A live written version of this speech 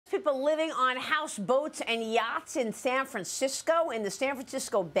people living on houseboats and yachts in San Francisco, in the San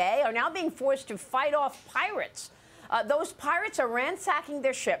Francisco Bay, are now being forced to fight off pirates. Those pirates are ransacking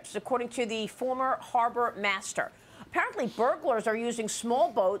their ships, according to the former harbor master. Apparently, burglars are using small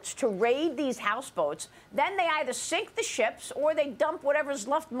boats to raid these houseboats. Then they either sink the ships or they dump whatever's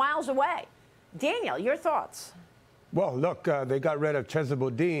left miles away. Daniel, your thoughts? Well, look, they got rid of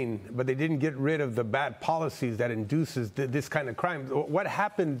Chesapeake, but they didn't get rid of the bad policies that induces this kind of crime. What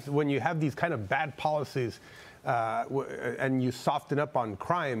happens when you have these kind of bad policies and you soften up on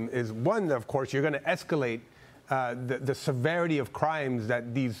crime is, one, of course, you're going to escalate the severity of crimes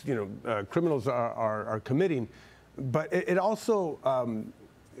that these criminals are committing. But it also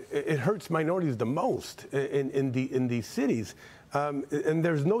it hurts minorities the most in these cities. And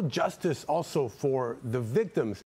there's no justice also for the victims.